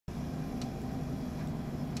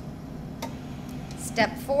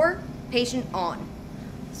Step 4, patient on.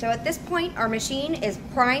 So at this point, our machine is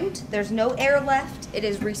primed. There's no air left. It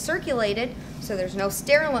is recirculated, so there's no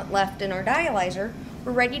sterilant left in our dialyzer.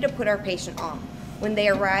 We're ready to put our patient on. When they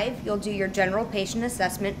arrive, you'll do your general patient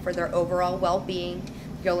assessment for their overall well-being.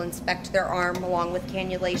 You'll inspect their arm along with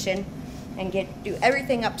cannulation and do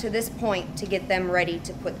everything up to this point to get them ready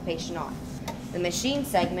to put the patient on. The machine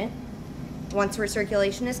segment, once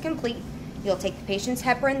recirculation is complete, you'll take the patient's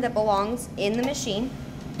heparin that belongs in the machine,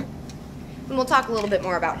 and we'll talk a little bit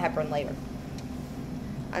more about heparin later.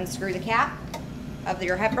 Unscrew the cap of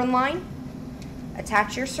your heparin line,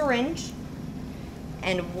 attach your syringe,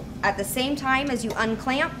 and at the same time as you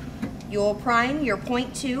unclamp, you'll prime your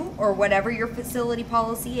 0.2 or whatever your facility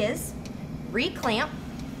policy is, reclamp,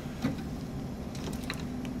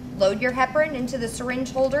 load your heparin into the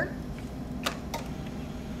syringe holder,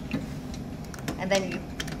 and then you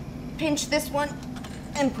pinch this one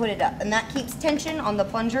and put it up. And that keeps tension on the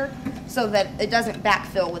plunger so that it doesn't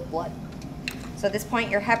backfill with blood. So at this point,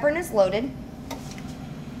 your heparin is loaded.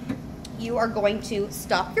 You are going to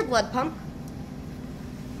stop your blood pump,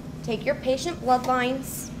 take your patient blood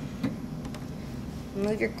lines,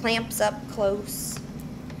 move your clamps up close,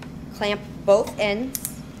 clamp both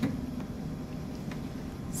ends,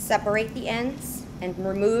 separate the ends, and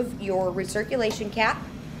remove your recirculation cap,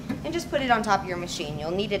 and just put it on top of your machine.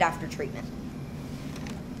 You'll need it after treatment.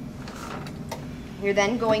 You're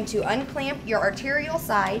then going to unclamp your arterial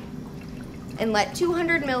side and let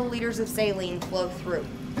 200 milliliters of saline flow through.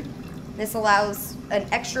 This allows an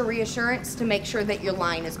extra reassurance to make sure that your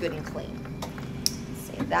line is good and clean.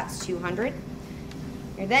 So that's 200.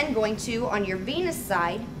 You're then going to, on your venous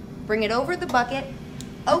side, bring it over the bucket,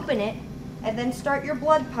 open it, and then start your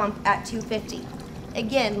blood pump at 250.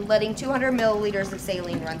 Again, letting 200 milliliters of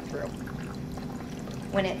saline run through.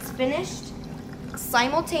 When it's finished,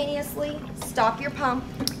 simultaneously stop your pump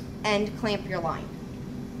and clamp your line.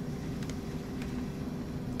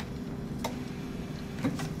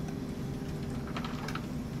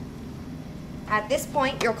 At this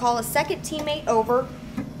point, you'll call a second teammate over.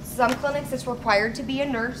 Some clinics it's required to be a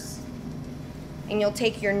nurse. And you'll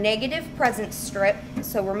take your negative presence strip,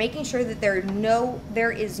 so we're making sure that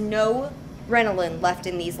there is no Renalin left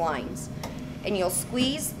in these lines. And you'll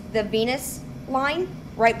squeeze the venous line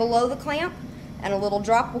right below the clamp, and a little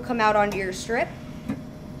drop will come out onto your strip.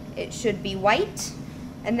 It should be white,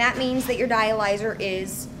 and that means that your dialyzer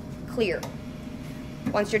is clear.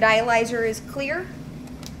 Once your dialyzer is clear,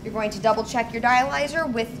 you're going to double check your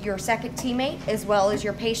dialyzer with your second teammate as well as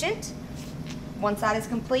your patient. Once that is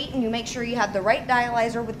complete and you make sure you have the right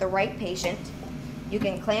dialyzer with the right patient, you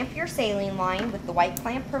can clamp your saline line with the white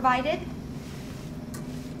clamp provided,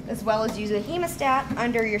 as well as use a hemostat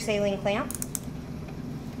under your saline clamp.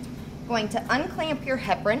 Going to unclamp your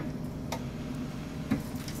heparin.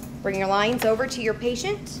 Bring your lines over to your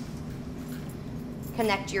patient.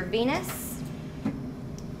 Connect your venous.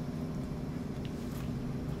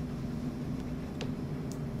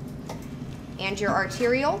 And your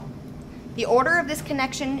arterial. The order of this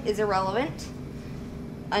connection is irrelevant.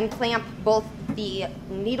 Unclamp both the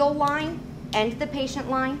needle line and the patient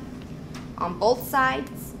line on both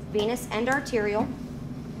sides, venous and arterial.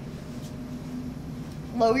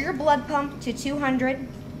 Lower your blood pump to 200.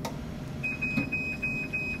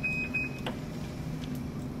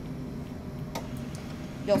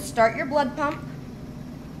 You'll start your blood pump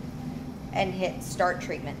and hit start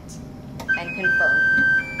treatment and confirm.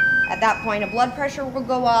 At that point, a blood pressure will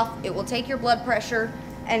go off, it will take your blood pressure,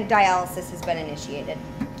 and dialysis has been initiated.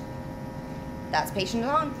 That's patient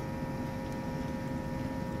on.